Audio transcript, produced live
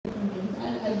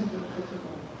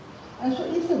So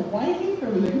it's a widely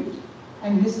prevalent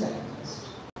and misdiagnosed.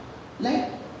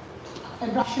 Like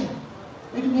abruption,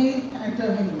 it may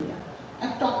enter hernia.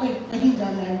 Ectopic, kahin ja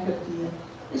land karti hai.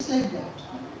 It's like that.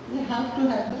 You have to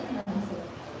have the answer.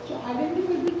 So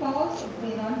identify the cause, it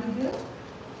may not be there.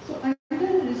 So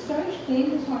under research,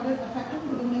 pain disorder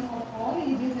affecting women of all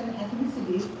ages and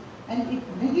ethnicities, and it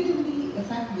negatively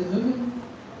affects the women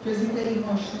physically,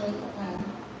 emotional, and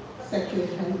sexual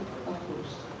health, of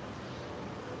course.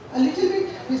 A little bit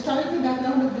historical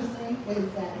background of this thing is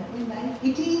that in the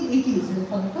 1880s,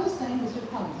 for the first time, Mr.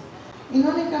 Thomas,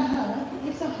 इन्होंने कहा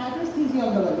it's a hyperesthesia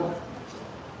of the vulva.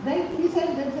 Right? He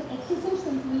said there's an excessive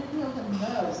sensibility of the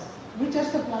nerves which are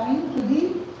supplying to the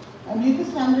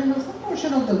mucous membrane or some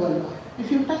portion of the vulva.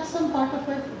 If you touch some part of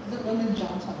it, the woman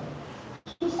jumps on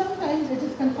it. So sometimes it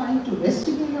is confined to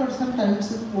vestibular or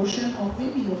sometimes a portion of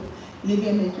maybe your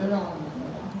labia major or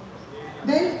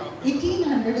then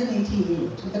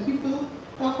 1888, the people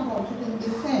talk about it and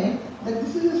they say that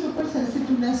this is a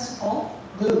supersensitiveness of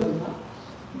the vulva.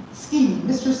 Skin,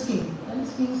 Mr. Skin, right?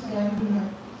 Skin is glandular.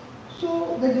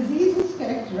 So the disease is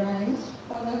characterized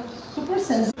for the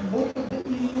supersensitive both of the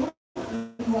inguinal,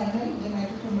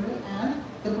 genitofemoral and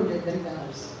the pudendal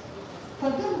nerves.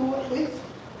 Furthermore, it's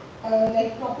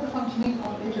like proper functioning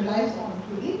of it relies on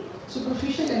to the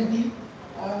superficial and deep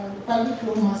pelvic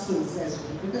floor muscles as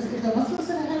well. Because if the muscles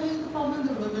are having the problem,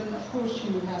 the woman, of course, she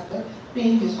will have the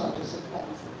pain disorders of the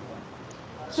pelvic floor.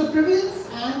 So prevalence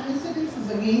and incidence is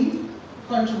again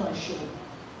controversial.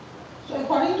 So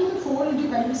according to the 4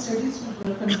 independent studies which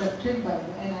were conducted by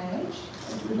the NIH,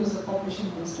 it was a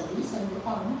population-based studies, and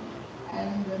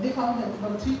they found that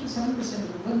about 3 to 7%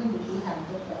 of the women will have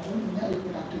the problem in the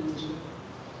reproductive age.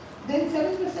 Then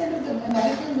 7% of the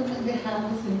American women, they have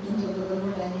the symptoms of the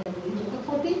vulvodynia at the age of the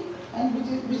 40, and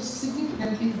which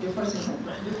significantly differs in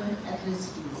different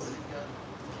ethnicities.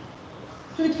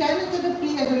 So it can enter the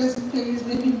pre-adolescent phase,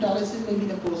 maybe in adolescent, maybe in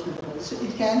the post-adolescent. So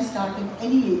it can start in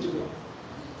any age group.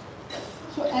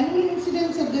 So annual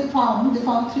incidence have been found, they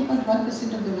found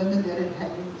 3.1% of the women there in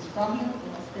having this problem in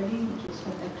a study which was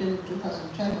conducted in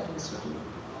 2012 at Institute.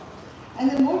 And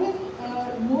then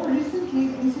more recently,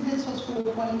 the incidence was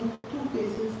 4.2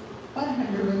 cases per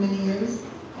 100 women years,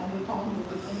 and they found in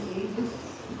different ages,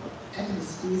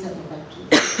 ethnicities, and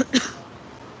countries.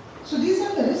 So these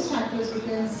are the risk factors we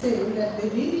can say that they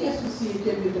may be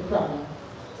associated with the problem,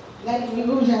 like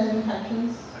vaginal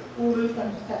infections, oral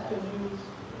contraceptive use,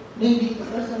 maybe the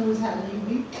person who is having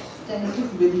the genetic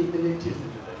variability.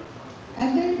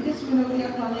 And then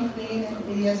dysmenorrhea, chronic pain, and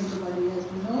areas of the body, as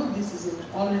we know, this is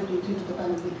all related to the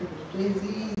pelvic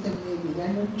disease, and maybe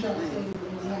random choices,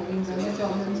 maybe having various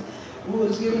problems, who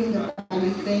is giving the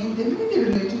pelvic pain, they may be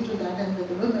related to that, and with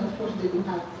the women, of course, they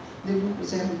do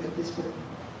present with this problem.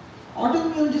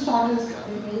 Autoimmune disorders,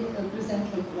 they may present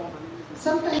like that.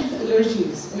 Sometimes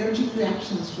allergies, allergic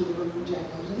reactions to the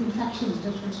vagina, infections,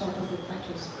 different sort of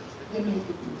infections, they may be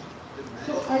used.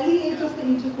 So early age of the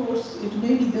intercourse, it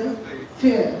may be the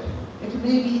fear, it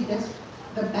may be just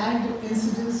the bad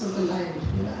incidence of the life.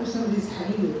 You know, if somebody is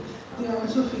having it, they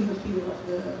also feel the fear of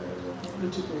the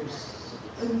intercourse.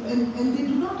 And they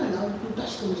do not allow to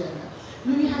touch the vagina.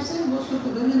 You know, we have seen most of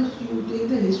the women, if you take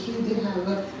the history, they have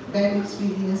a bad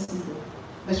experience in the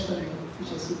bachpan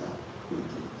which is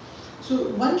quickly. So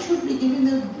one should be given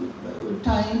the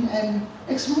time and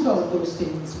exclude all those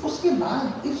things. Uske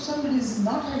baad, if somebody is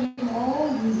not having all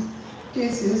these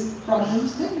cases,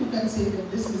 problems, then you can say that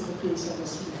this is the case of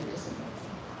STIs.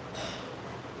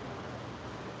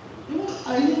 You know,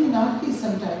 early menarche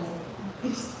sometimes,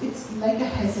 it's like a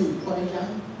hassle for a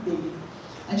young baby.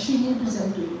 And she may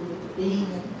present to you with the pain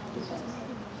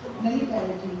and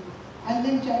nulliparity. And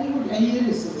then childhood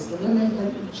aneurysms, the women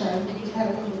and child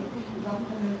having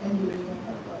nocturnal aneurysm.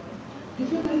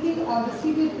 Difficulty or the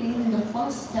severe pain in the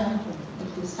first standpoint,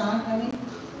 if they start having,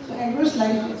 so adverse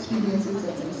life experiences,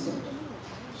 as I said.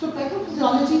 So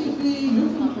pathophysiology, if we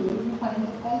look into it, we find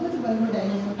that although the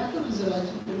vulvodynia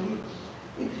pathophysiologically,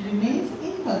 it remains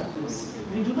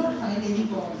inconclusive. We do not find any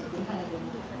cause behind it.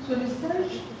 So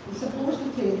research supports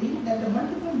the theory that the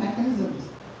multiple mechanisms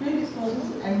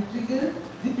predisposes and trigger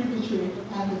the perpetuate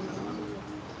and the disease.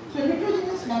 So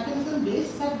heterogeneous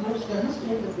mechanism-based subgroups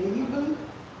demonstrate the variable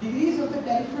degrees of the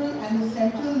peripheral and the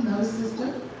central nervous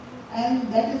system,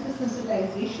 and that is the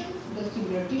sensitization,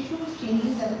 vestibular tissues,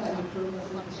 changes, and the pelvic floor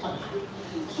muscle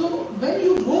dysfunction. So when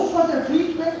you go for the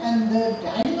treatment and the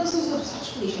diagnosis of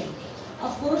such patient,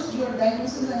 of course your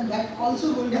diagnosis and that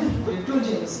also will be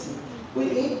heterogeneous. कोई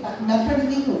एक method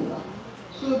नहीं होगा.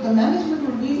 So the management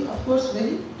will be, of course,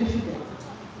 very difficult,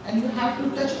 and you have to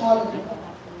touch all of it.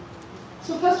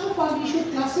 So first of all, we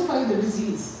should classify the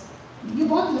disease. ये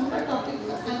बहुत लंबा topic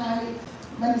है,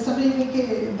 मैंने समझ लिया कि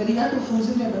दरिया को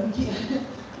फ्रोजन में बंद किया है,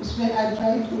 उसमें I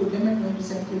try to limit my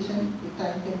presentation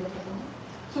time के अंदर।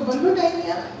 सो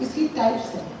वल्वोडाइनिया इसकी टाइप्स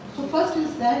हैं। So first is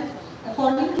that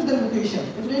according to the location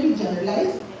it may be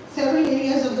generalized, several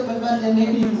areas of the vulva may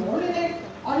be involved in it,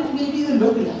 or it may be the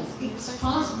localized, its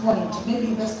fast point, maybe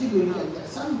vestibule area,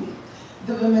 somewhere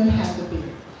the women have the pain.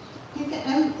 Okay,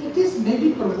 and it is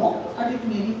maybe provoked or it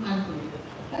may be unprovoked,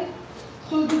 right?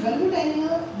 So the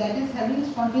vulvodynia that is having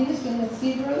spontaneous pain is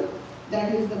several,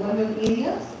 that is the vulval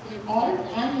areas, or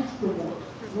and it's provoked,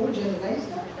 more generalized,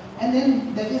 and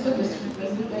then that is the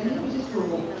vulvodynia which is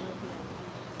provoked.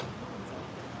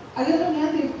 अगर हम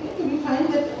यहाँ देखते हैं, we find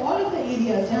that all of the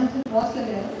areas जहाँ से cross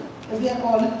लगा है, they are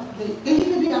all कहीं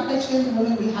पे भी आप टच करें तो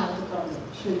women will have the problem,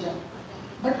 she'll jump.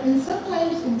 But in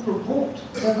sometimes in provoked,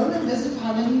 the woman doesn't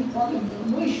have any problem,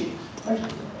 no issue. But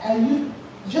you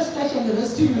just touch on the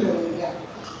vestibular area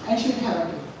and she'll have a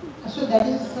pain. So that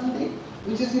is something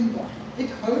which is important. It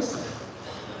hurts her.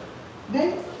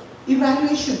 Then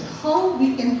evaluation, how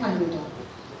we can find it out.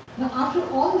 Now after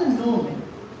all the known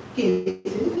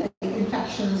cases like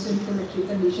infections, inflammatory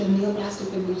conditions,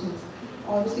 neoplastic conditions,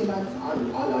 or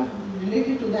all are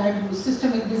related to that,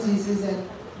 systemic diseases and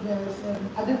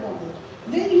other problems.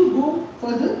 Then you go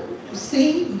for the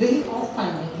same way of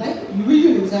finding, like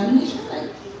visual examination, like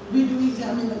we do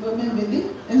examine the women with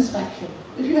the inspection.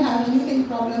 If you have anything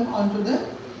problem onto the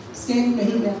skin,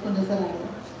 kahin pe aapko nazar aayega.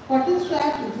 Cotton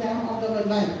swab exam of the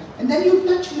vulva, and then you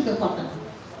touch with the cotton.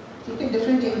 Okay,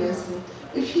 different areas.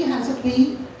 If she has a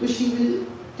pain, so she will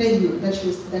tell you that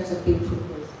that's a painful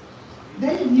place.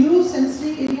 Then new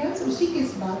sensory areas, usi ke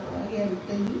baat I will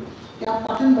tell you कि आप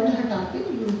cotton bud हटा के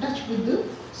you will touch with the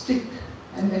stick,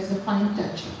 and that's a fine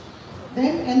touch.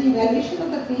 Then an evaluation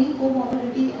of the pain,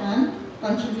 comorbidity and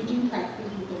contributing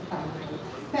factors you can find out.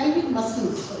 Pelvic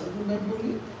muscles,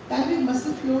 pelvic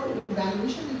muscle floor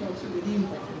evaluation is also very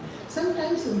important.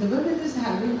 Sometimes the woman is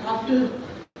having after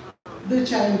the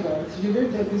childbirth, you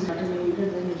did the episiotomy, you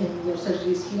did anything, your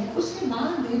surgeries किए हैं, उसके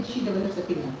बाद then she develops a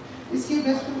pain. इसके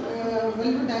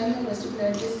vulvodynia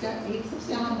vestibulitis का एक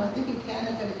सबसे आम बात है कि क्या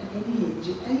ना करें any age,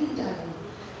 any time.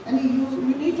 And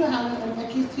you need to have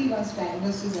at least 3 months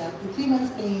diagnosis after 3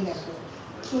 months pain after.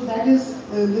 So that is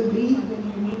the breed when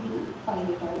you need to find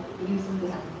it out, the reason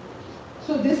behind it.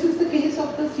 So this is the case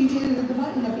of the severe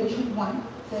erythema in a patient 1.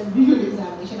 The visual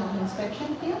examination on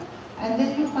inspection here, and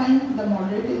then you find the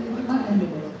moderate erythema and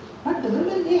minimal. But the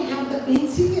women may have the pain,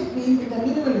 severe pain with the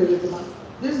minimal erythema.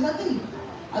 There is nothing.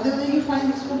 Other than you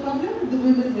find this no problem, the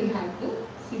women will have the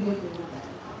severe pain with that.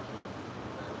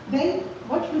 Then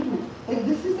what you do? Like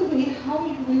this is the way how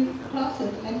you will cross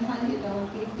it and find it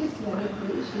out at this level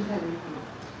where she is having pain.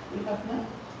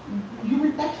 You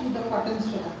will touch with the cotton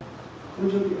swab. वो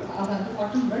जो आप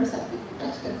cotton buds आते हैं,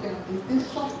 touch करके आप देखते हैं,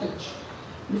 soft touch.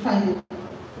 You find it.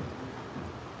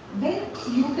 Then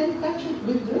you can touch it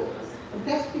with the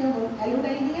test of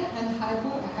allodynia and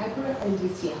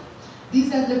hyperalgesia.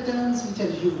 These are the terms which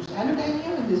are used.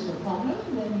 Allodynia, when there is no problem.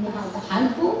 Then you have the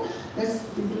hypo,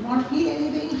 you do not feel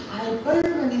anything. Hyper,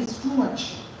 when it's too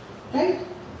much, right?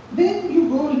 Then you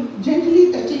go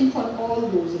gently touching for all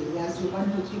those areas.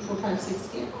 1, 2, 3, 4, 5, 6.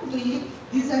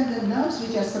 These are the nerves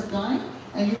which are supplying,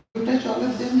 and you touch all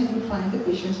of them, and you find the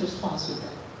patient's response with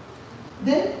that.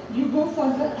 Then you go for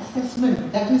the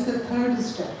assessment. That is the third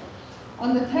step.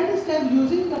 On the third step,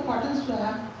 using the cotton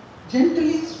swab,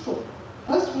 gently stroke.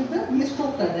 First with the ये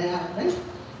stroke कर रहे हैं आप, right?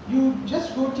 You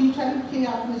just go T12 के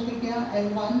आपने इसमें किया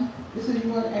L1. This is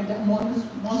you are at the mons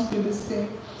pubis state.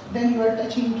 Then you are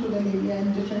touching to the labia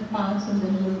in different parts, and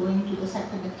then you are going to the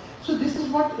sacrum. So this is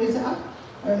what is up.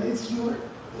 It's your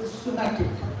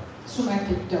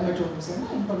somatic dermatomes है ना,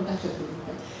 इनको touch करते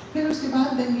हैं. फिर उसके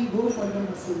बाद then we go for the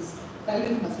muscles.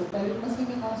 Pelvic muscle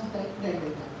में कौन सा type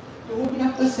रहेगा? तो वो भी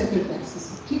आपका separate axis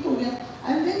है, ठीक हो गया?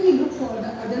 And then we look for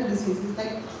the other diseases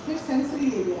like फिर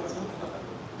sensory areas.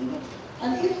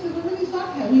 And if the woman is not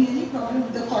having any problem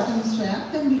with the cotton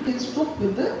swab, then we can stroke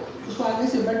with the, उसको आगे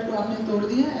से but को आपने तोड़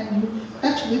दिया and you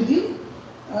touch with the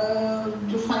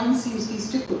जो fine सी उसकी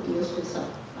stick होती है उसके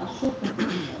साथ आप stroke करते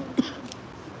हैं.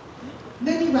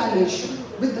 Then evaluation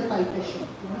with the palpation.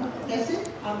 कैसे?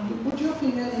 You put your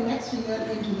finger, index finger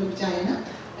into the vagina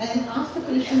and ask the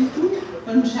patient to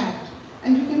contract.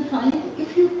 And you can find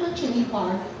if you touch any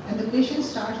part and the patient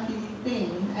starts feeling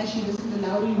pain and she doesn't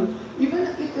allow you, even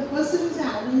if the person is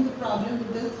having the problem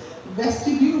with the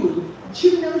vestibule, she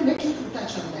will never let you to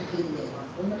touch on that area.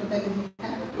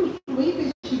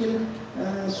 She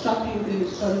will stop you,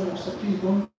 sorry, please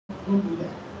don't do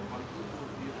that.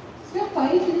 Step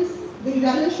 5 is the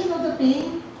evaluation of the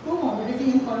pain,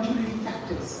 comorbidity and contributing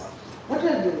factors. What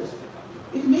are those?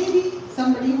 It may be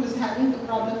somebody who is having the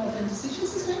problem of interstitial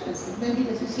cystitis. It may be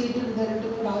associated with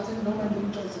hereditary bowel syndrome and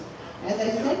endometriosis. As I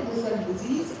said, this is a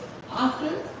disease after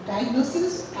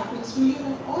diagnosis, after exclusion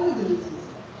of all of the diseases.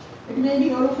 It may be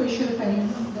orofacial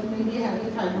pain, there may be having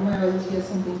fibromyalgia or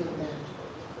something like that.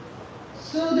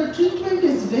 So the treatment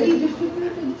is very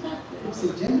difficult. In fact, it's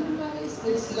a generalized.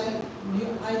 It's like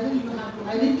either you have to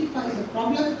identify the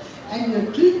problem and you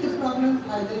treat the problem,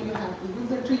 either you have to do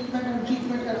the treatment and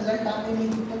treatment का result आने में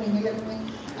कितने महीने लगते हैं,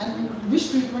 and which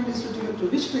treatment is suitable to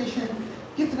which patient,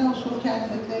 कितना उसको क्या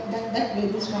लगता है, that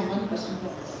varies from one person to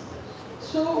another.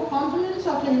 So components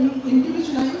of an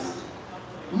individualized,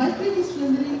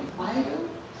 multidisciplinary,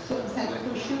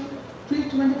 biopsychosocial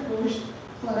treatment approach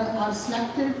are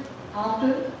selected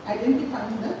after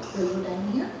identifying the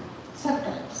Vulvodynia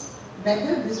subtypes.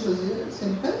 Whether this was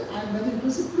simple and whether it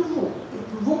was provoked.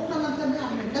 Provoked का मतलब है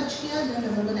आपने touch किया, then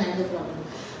the woman had the problem.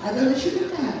 Otherwise she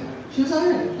didn't have it. She was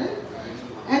alright, right?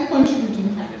 And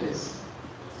contributing factors.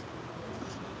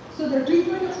 So the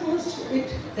treatment, of course,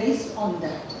 it based on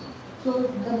that. So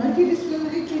the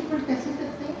multidisciplinary treatment कैसे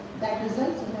करते हैं? That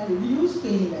results in a reduced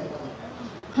pain level.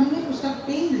 हमने उसका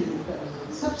pain relief करना है.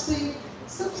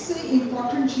 सबसे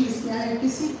important चीज क्या है?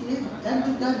 किसी के दर्द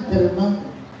का दर्द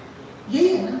यही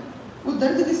है ना, वो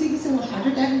दर्द किसी से वो हार्ट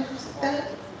अटैक हो सकता है,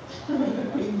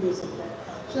 पेन भी हो सकता है.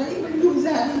 So anybody who is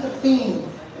having the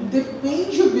pain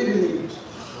should be relieved.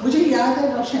 मुझे याद है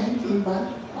डॉक्टर शाइन की एक बार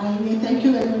आई में, thank you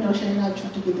very much doctor shine, आप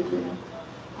छुट्टी के दिन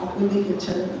आपको देख के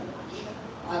अच्छा लगा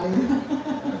आ रही,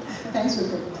 थैंक्स फॉर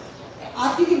कमिंग.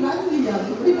 आपकी एक बात मुझे याद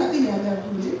है, बड़ी बातें याद है आपको.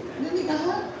 मुझे मैंने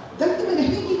कहा दर्द में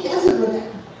रहने की क्या जरूरत है?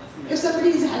 If somebody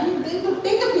is having pain, so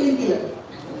take a painkiller.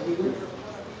 Very good.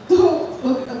 So,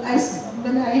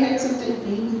 when I had some time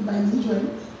pain in my knee joint,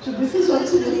 so this is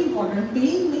also very important.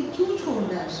 Pain में क्यों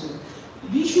छोड़ना है उसको?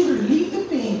 We should relieve the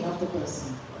pain of the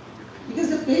person, because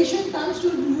the patient comes to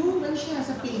you when she has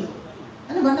a pain.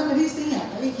 है ना, वरना मरीज नहीं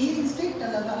आता. एक ये इंस्टिंक्ट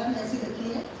अल्लाह ताला ने ऐसी रखी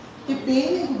है कि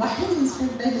पेन एक वाहिद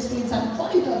इंस्टिंक्ट है जिसमें इंसान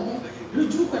फौरी तौर पे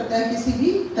रुजू करता है किसी भी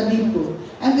तबीब को,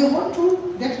 and they want to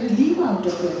get relief out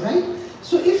of it, right?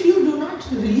 So if you do not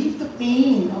relieve the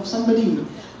pain of somebody,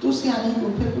 तो उसके आने को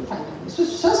फिर कोई फायदा नहीं. So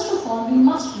first of all, we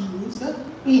must reduce the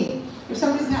pain. If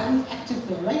somebody is having active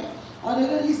pain, right? और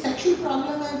अगर ये sexual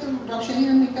problem है तो डॉक्टर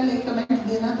शाहीन ने कल एक कमेंट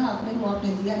देना था, आपने वो आपने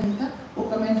दिया नहीं था, वो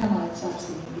कमेंट हमारे साथ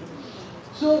से लेंगे.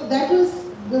 So that was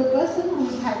the person who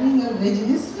is having a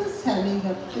vaginismus, having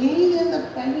a pain in the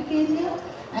pelvic area,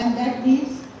 and that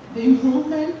needs the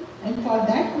improvement. And for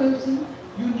that person,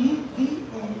 you need the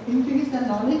increase the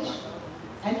knowledge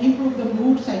and improve the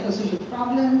mood, psychosocial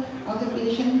problem of the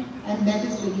patient, and that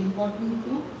is very important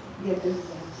to get this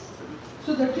sense.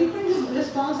 So the treatment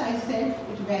response, I said,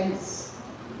 it varies.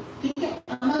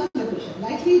 Among the patient,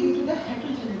 likely due to the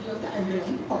heterogeneity of the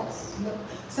underlying cause.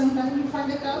 Sometimes you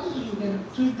find a cause, you can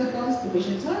treat the cause, the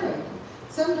patient is alright.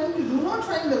 Sometimes you do not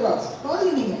find the cause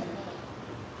in the end,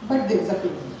 but there is a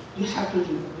pain. You have to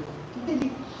treat the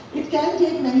pain. It can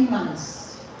take many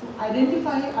months to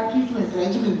identify a treatment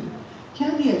regimen.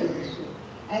 Can be adjusted,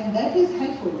 and that is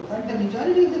helpful, but the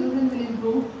majority of the women will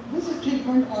improve with the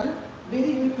treatment or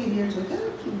variable periods with the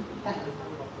time.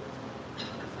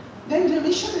 Then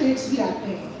remission rates भी आते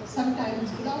हैं,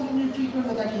 sometimes without any treatment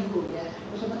बता ठीक हो गया है,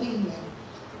 उसे पता ही नहीं है,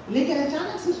 लेकिन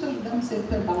अचानक से उसको एकदम से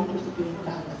फिर bout of the pain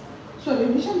कहाँ है. So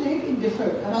remission rate it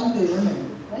differs among the women,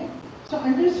 right? So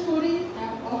underscoring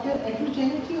of the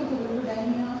heterogeneity of the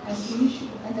vulvodynia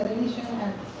and the remission,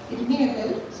 and it may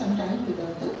occur sometimes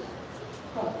without the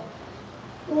problem.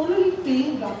 Oral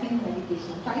pain blocking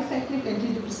medication, tricyclic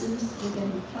antidepressants, they can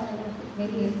be tried,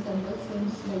 maybe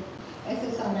convulsants like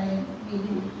SSRI,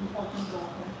 maybe important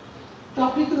blocker.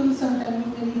 Topical, sometimes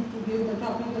you may need to give the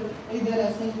topical either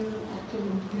a single active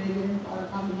ingredient or a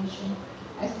combination,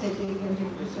 aesthetic,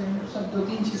 antidepressant, सब दो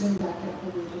तीन चीजें मिलाकर आपको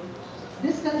दे दें.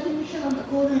 Discontinuation of the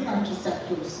oral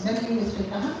contraceptives, मैंने इसमें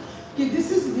कहा कि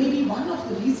this is maybe one of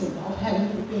the reasons of having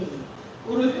the pain.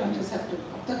 Oral contraceptive,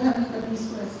 अब तक हमने कभी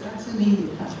इसको इस तरह से नहीं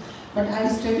देखा, but I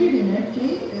studied in it कि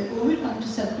oral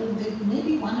contraceptive they may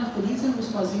be one of the reasons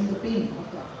causing the pain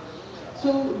of that.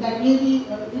 So that may be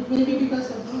it may be because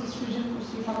of the estrogen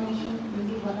formation,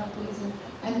 maybe one of the reasons,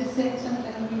 and they said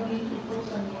sometimes you need to put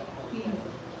some pain.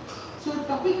 So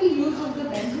topical use of the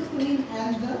benzocaine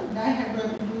and the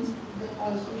dihydrogenase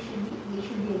also should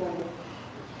be avoided.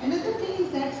 Another thing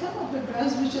is that some of the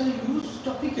drugs which are used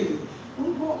topically,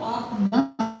 उनको आप ना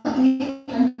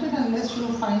दें unless you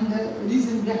find the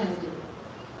reason behind it.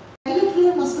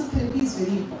 Cellular muscle therapy is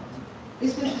very important.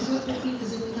 इसमें physiotherapy,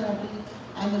 physical therapy,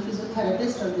 and the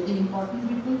physiotherapists are very important. important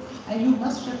people, and you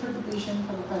must refer the patient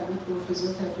for the pelvic floor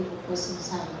physiotherapy if the person is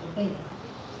having pain.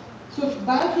 So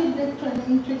biofeedback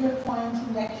training, trigger points,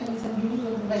 injections and use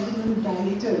of vaginal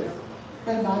dilators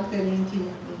पर बात कर रही थी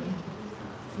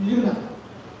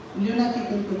lunar की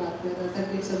कल की बात कर रहा था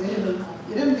कि it's available now.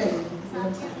 इरम कह रही थी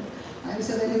it's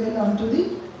available onto the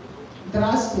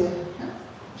brass pair.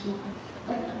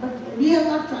 But we have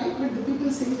not tried, but the people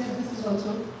say that this is also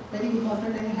very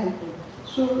important and helpful.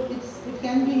 So it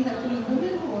can be helpful in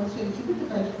women who also exhibit the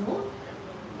pelvic floor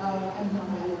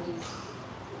abnormalities.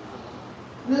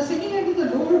 Now, similar to the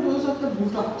lower dose of the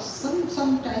Botox,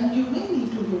 sometimes you may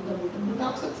need to do the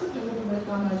Botox.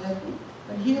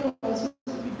 But here also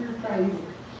people try it.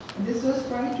 And this was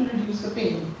trying to reduce the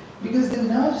pain because the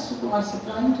nerves who are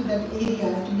supplying to that area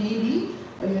may be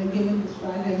given this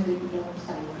drug and they become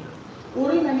silent.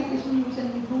 Oral medication use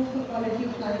and improve the quality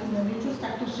of life in a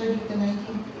retrospective study of the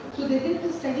 19. So they did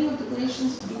the study of the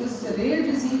patients because it's a rare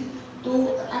disease. So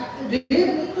rare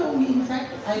नहीं होंगी, in fact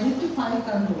identify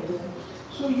कम होते हैं.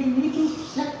 So you need to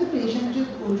select the patient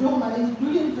जो हमारे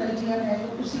inclusion criteria है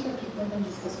उसी का treatment हम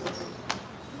discuss कर सकते हैं.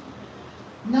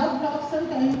 Nerve block,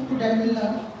 sometimes pudendal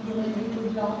nerve, you may need to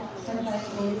block, sometimes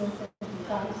oil and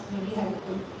cards may be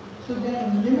helpful. So there are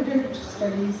limited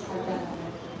studies at that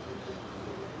moment.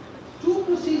 Two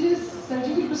procedures,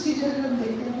 surgical procedures हम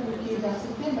देखते हैं तो किए जा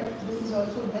सकते हैं, but this is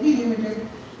also very limited.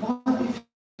 बहुत ही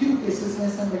few cases में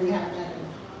somebody have that.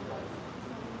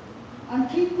 On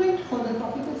treatment for the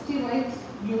topical steroids,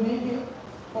 you may give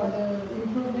for the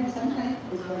improvement sometimes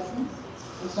it worsens.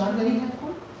 It's not very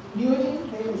helpful. Neogen,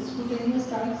 there is cutaneous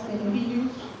drugs, they may be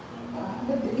used.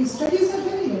 But the studies are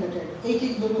very limited.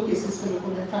 एक दो cases पे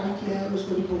लोगों ने try किया,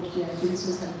 उसको report किया, this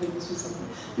was helpful, this was helpful.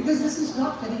 Because this is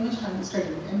not very much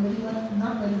studied and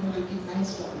not very much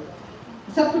recognized story.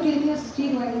 Subcutaneous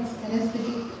steroids,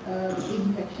 anesthetic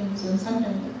injections, and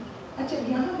sometimes. अच्छा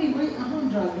यहाँ पे कोई अहम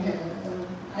drug है.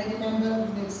 I remember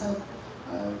there's a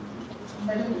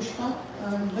Madam Pushpa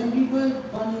when we were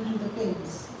gone into the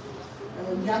pains.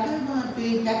 याद है वहाँ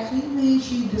पे Catherine में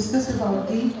she discussed about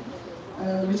the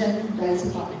vaginal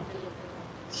diazepam.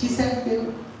 She said that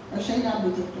शायद आप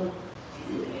भी देख लो.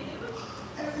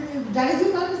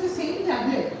 Diazepam is the same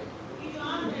tablet.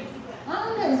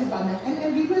 Diazepam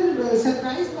and we were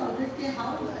surprised about it that how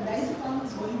diazepam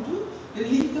is going to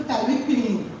relieve the pelvic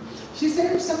pain. She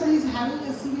said if somebody is having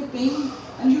a severe pain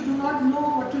and you do not know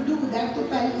what to do with that, तो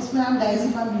पहले इसमें आप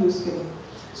diazepam use करें.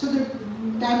 So the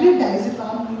tablet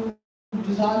diazepam you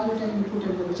dissolve it and you put it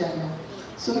in the vagina.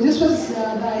 So this was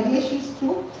the idea she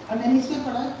threw. And then इसमें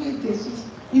पढ़ा कि this is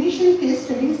initial case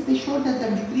studies they showed that the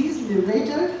decreased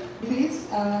levator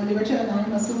and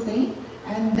muscle pain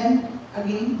and then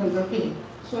again vulvar pain.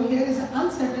 So here is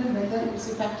uncertain whether its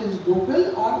effect is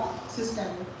local or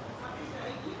systemic.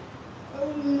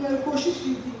 कोशिश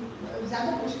की थी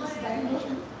ज़्यादा कोशिश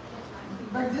diagnosis,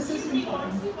 but this is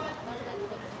important.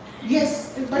 Yes,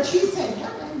 but she said ना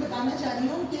मैं बताना चाह रही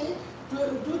हूँ कि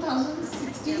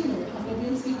 2016 में हमने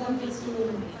BMC conference to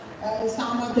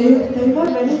Sama they got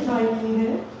many trying की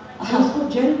है. उसको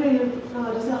जेल में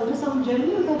जैसे अल्ट्रासाउंड जेल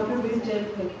नहीं होता डॉक्टर बेस्ड जेल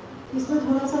पे इसमें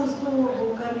थोड़ा सा उसको वो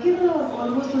करके ना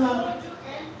ऑलमोस्ट थोड़ा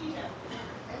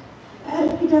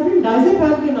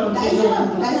डायजेपैम के नाम से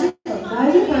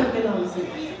डायजेपैम के नाम से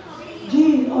जी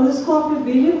और उसको आपने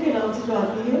बेलियम के नाम से जो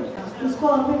आती है उसको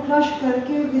आपने क्रश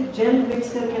करके विद जेल मिक्स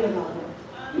करके लगाना है.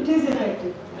 It is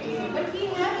effective. But we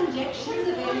have injections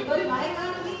available. Why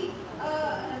can't we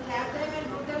tap them and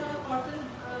put them on a cotton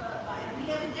wire? We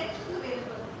have injections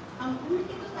available. हम फूल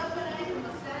की तो सब बनाए हैं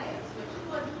मसला है. स्पेशल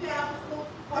पे आप उसको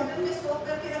कॉटन में सोक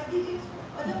करके रख दीजिए.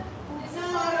 मतलब फूलना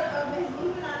और महसूल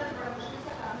बनाना तो बड़ा मुश्किल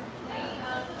सा काम है.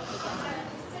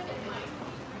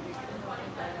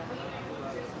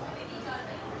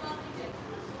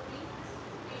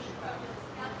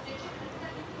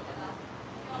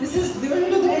 This is given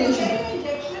to the patient.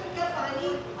 Injection का पानी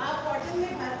आप कॉटन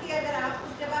में भर के अगर आप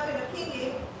उस जगह पे रखेंगे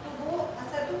तो वो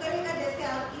असर तो करेगा जैसे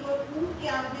आपकी वो फूल की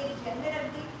आपने जेल में रख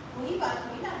दी वही बात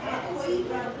हुई ना है तो वही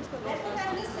that's what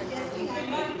I'm just suggesting. I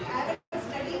have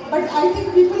study. But I think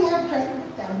people have tried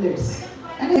tablets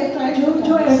and they have tried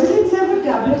जो evidence है वो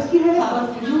tablets की है और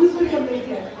use भी करने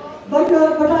की है.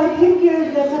 But I think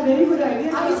that's a very good idea.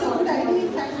 It's a good idea.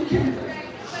 In fact, we can.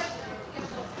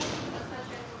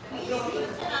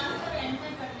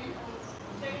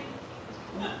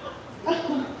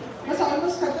 बस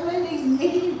almost खत्म है.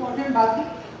 एक ही important बात है.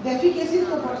 The efficacy of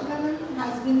botulinum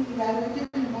has been evaluated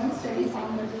in one study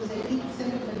found that it was 80%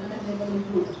 of the level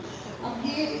improved. अब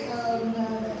ये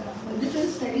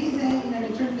different studies हैं in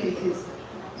different places.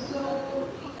 So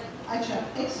अच्छा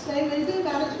experimental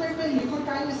management में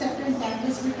leukotriene receptor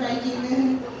antagonists भी try किए गए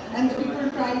हैं. And the people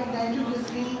tried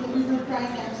nitroglycerin, the people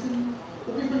tried capsule,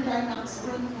 the people tried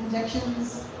aspirin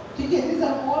injections. Okay, these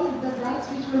are all the drugs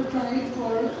which were tried to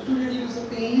reduce the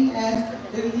pain and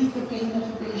relieve the pain of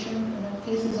the patient in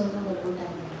cases of the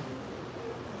Vulvodynia.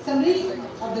 Summary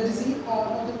of the disease or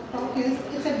of the talk is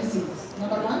it's a disease.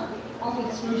 Number one, of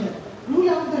exclusion. Rule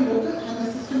out the local and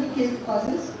the systemic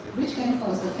causes which can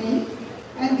cause the pain.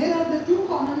 And there are the two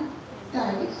common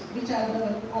types which are the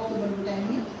of the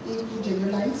Vulvodynia. एक तो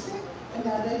generalized है and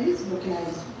the other is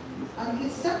localized. अब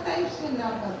इस सब types में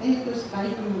आप पाते हैं तो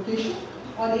spike provocation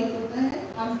और एक होता है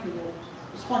unprovoked,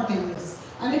 spontaneous,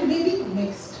 and it may be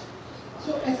mixed.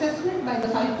 So assessment by the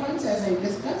 5 points as I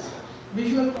discussed: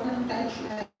 visual, touch,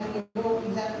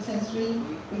 exam, sensory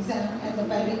exam, and the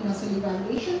pelvic muscle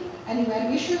evaluation. An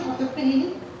evaluation of the pain,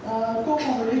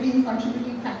 comorbidity and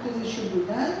contributing factors should be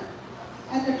done.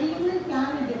 And the treatment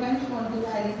plan, it depends on the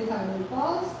identifiable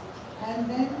cause. And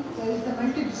then there is the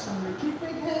multidisciplinary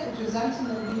treatment here. It results in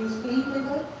the reduced pain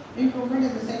level, improvement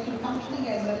in the sexual functioning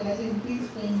as well as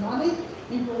increased pain knowledge,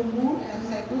 improved mood and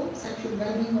sexual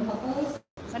well-being of couples.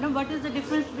 Madam, what is the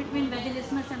difference between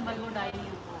vaginismus and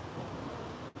Vulvodynia?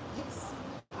 Yes,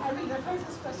 I will refer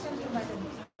this question to Madam.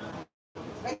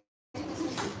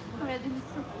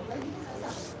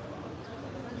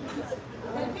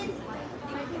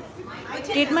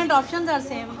 Treatment options are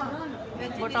same.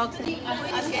 Botox. Activity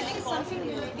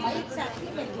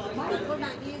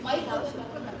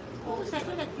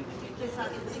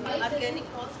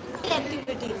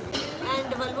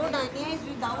and Vulvodynia is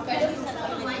without any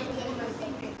circulation.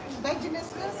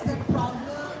 Vaginismus, the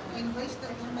problem in which the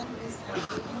woman is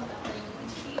having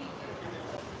pain.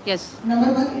 Yes.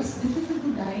 Number one, it's difficult to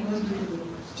diagnose due to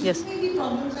this. Yes. जितने भी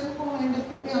problems हैं उनको end up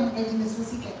पे हम vaginismus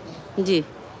ही कहते हैं. जी.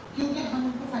 क्योंकि हम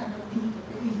उनको find out नहीं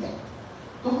करते exact.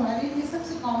 तो हमारे लिए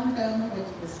सबसे common term है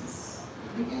vaginismus.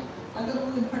 ठीक है? अगर वो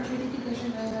infertility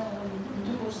patient है या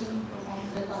intercourse perform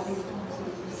कर पा रही है तो हम उसे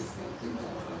vaginismus कहते हैं.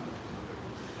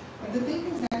 But the thing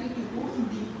is that if you go in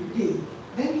deep detail,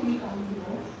 then you will come to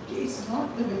know कि it's not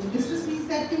the vaginismus means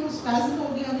that कि वो spasm हो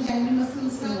गया vaginal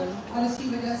muscles का और इसकी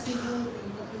वजह से वो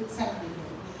एक्सेप्ट नहीं है.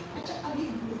 अच्छा अभी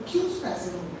क्यों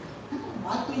spasm हो गया? है ना?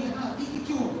 बात तो यहाँ आती है कि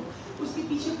क्यों हो गया? उसके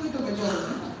पीछे कोई तो वजह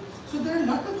होगी ना. So there are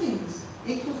lot of things.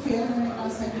 एक तो फेयर मैंने कहा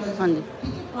साइकोलॉजी,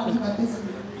 ठीक है, पुरानी बातें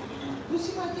समझो.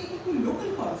 दूसरी बात है कि कोई लोकल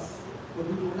कॉज वो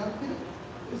भी रूल आउट करे,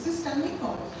 सिस्टमिक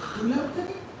कॉज रूल आउट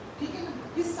करे, ठीक है ना.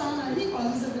 इस सारी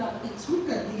कॉजेस अगर आपने एक्सक्लूड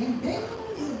कर दी हैं,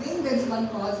 then there is one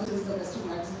cause which is the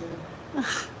vestibular accident.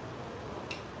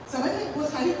 समझ रहे? वो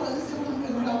सारी कॉजेस जब हमने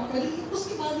रूल आउट कर ली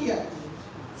उसके बाद ही आती है.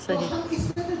 तो हम इस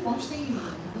पर पहुंचते ही नहीं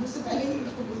हैं. हम उससे पहले ही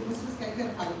उसको बिजनेस कहकर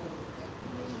फाइल कर देते हैं.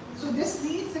 So this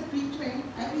needs a treatment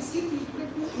and इसकी ट्रीटमेंट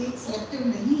भी एक सेलेक्टिव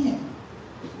नहीं है.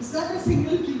 It's not a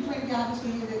single treatment कि आप उसको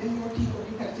ये दे देंगे और ठीक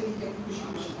होगी घर चली जाएगी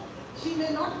खुशी. She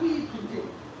may not be treated.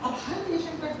 अब हर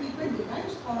पेशेंट का treatment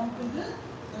depends on to the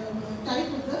type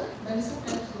of the medicine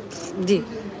types. जी.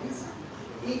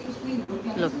 एक उसमें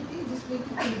लोकलिटी जिसमें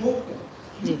कि प्रोवोक है.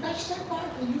 You touch that part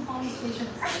and you found the patient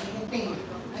having a pain.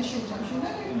 I should jump to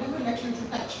that and never let you to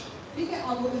touch. ठीक है,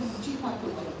 और वो चीज बात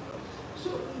होता है. So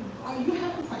you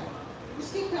have to find.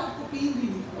 उसके फिर आपको पेन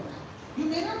रिलीफ करना है. You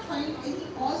may not find any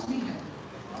cause भी है.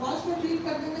 Cause को ट्रीट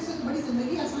करने में से तो बड़ी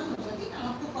जिंदगी आसान हो जाती है.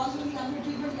 आपको cause मिली, आपने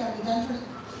ट्रीटमेंट किया, आपने जान छोड़ी.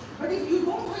 But if you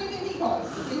don't find any cause,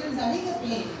 then you're having a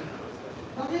pain.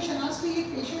 Doctor Shahnaz की एक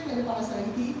पेशेंट मेरे पास आई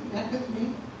थी लैपटॉप में,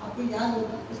 आपको याद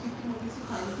होगा उसकी इतनी मोटी सी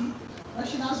फाइल थी और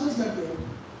शनाज वाज लग गई.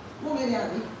 वो मेरे आ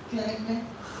गई क्लिनिक में,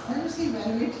 मैंने उसकी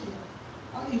इवैल्यूएट किया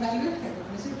और इवैल्यूएट करके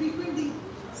मैंने उसे ट्रीटमेंट दी.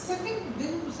 सेकंड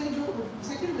दिन उसे जो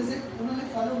सेकंड विजिट उन्होंने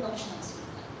फॉलो डॉक्टर शनाज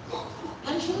किया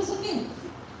and she was okay.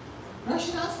 Doctor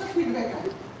Shahnaz का फीडबैक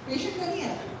आया, पेशेंट का नहीं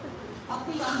आया. आपको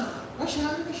याद है डॉक्टर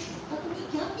शनाज ने शूट तुमने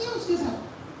क्या किया उसके साथ?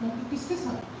 किसके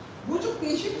साथ? वो जो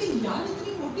पेशेंट ने याद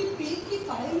इतनी मोटी पेन की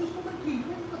फाइल, उसको मैं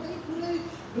ट्रीटमेंट पता नहीं पूरे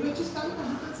बलूचिस्तान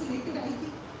कहाँ से लेकर आई थी.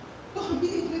 तो हम भी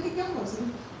देख रहे थे क्या हुआ सर.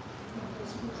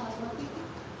 खास बात थी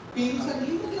पेन उसका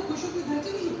रिलीफ हो गया, खुश होकर घर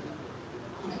चली गई.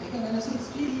 मैंने कहा मैंने उसकी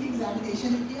हिस्ट्री ली,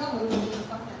 एग्जामिनेशन किया और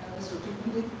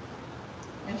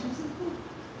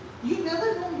you never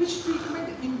know which treatment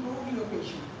improve your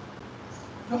patient.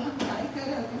 जो हम ट्राई कर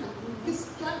रहे थे ना किस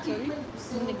क्या ट्रीटमेंट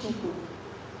से वो ठीक हो.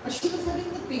 और she was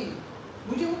having the pen.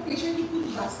 मुझे वो पेशेंट की पूरी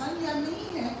दास्तान याद नहीं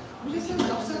है, मुझे सिर्फ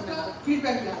डॉक्टर का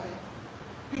फीडबैक याद है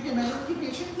क्योंकि मैंने उनकी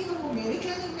पेशेंट थी और वो मेरे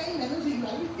क्लिनिक में आई. मैंने उसे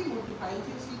इवैल्यूएट की, मोटी फाइल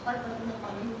थी उसकी, पढ़ मैं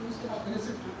पानी हुई. उसके बाद मैंने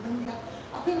उसे ट्रीटमेंट दिया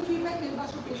और फिर फीडबैक मेरे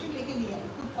पास वो पेशेंट लेके नहीं आई.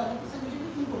 खुद फॉलो से मुझे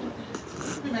नहीं ठीक हो.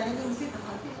 फिर मैंने उनसे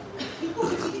कहा कि ठीक हो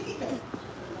चली ठीक है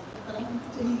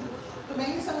चाहिए. तो मैं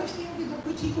ये समझती हूँ कि जब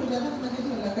कोई ठीक हो जाता तो मैंने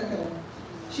तो अल्लाह का करम,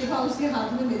 शिफा उसके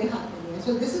हाथ में मेरे हाथ में है.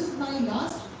 So this is my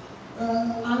last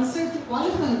answer to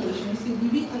qualifying questions कि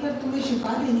बीवी अगर तुम्हें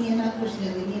शिफा देनी है ना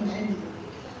कुर्सियाँ देनी है मैं नहीं दूंगी।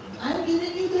 I am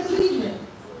giving you the treatment,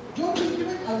 जो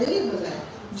ट्रीटमेंट अवेलेबल है,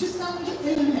 जिसका मुझे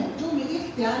इल्म है, जो मेरे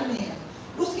इख्तियार में है,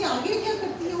 उसके आगे क्या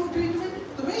करती है वो ट्रीटमेंट,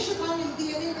 तुम्हें शिफा मिलती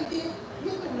है नहीं मिलती है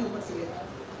ये तुमने ऊपर से लेना।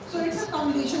 So it's a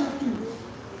combination of to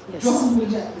जो हम भूल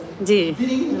जाते हैं जी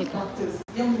डॉक्टर्स,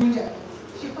 ये हम भूल जाते हैं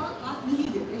शिफा आप नहीं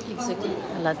देते,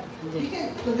 ठीक है।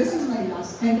 तो दिस इज माय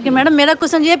लास्ट कि मैडम मेरा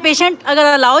क्वेश्चन ये, पेशेंट अगर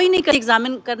अलाउ ही नहीं कर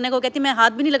एग्जामिन करने को, कहती मैं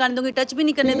हाथ भी नहीं लगाने दूंगी, टच भी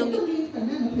नहीं करने दूंगी,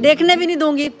 देखने भी नहीं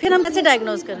दूंगी, फिर हम कैसे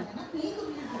डायग्नोज करें?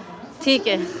 ठीक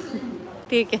है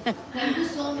ठीक है। Thank you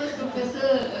so much, Professor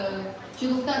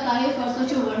shagufta Tahir, for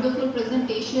such a wonderful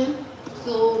presentation.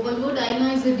 So,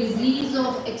 Vulvodynia is a disease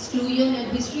of exclusion,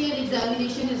 and history and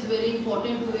examination is very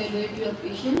important to evaluate your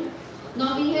patient. Now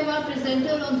we have our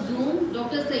presenter on Zoom,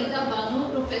 Dr. Zainab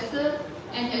Malik, Professor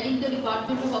and heading the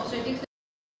Department of Obstetrics.